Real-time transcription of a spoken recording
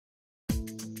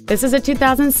This is a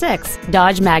 2006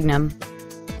 Dodge Magnum.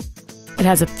 It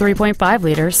has a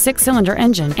 3.5-liter 6-cylinder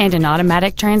engine and an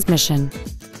automatic transmission.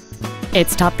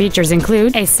 Its top features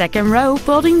include a second-row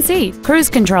folding seat, cruise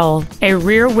control, a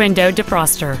rear window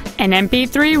defroster, an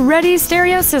MP3-ready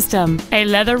stereo system, a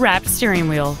leather-wrapped steering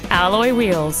wheel, alloy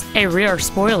wheels, a rear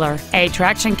spoiler, a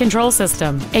traction control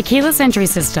system, a keyless entry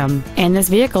system, and this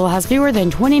vehicle has fewer than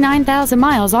 29,000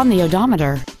 miles on the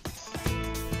odometer.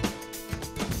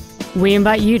 We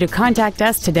invite you to contact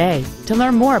us today to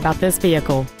learn more about this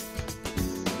vehicle.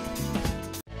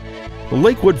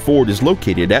 Lakewood Ford is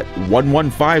located at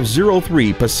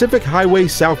 11503 Pacific Highway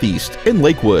Southeast in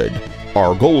Lakewood.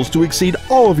 Our goal is to exceed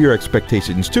all of your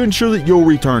expectations to ensure that you'll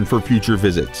return for future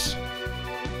visits.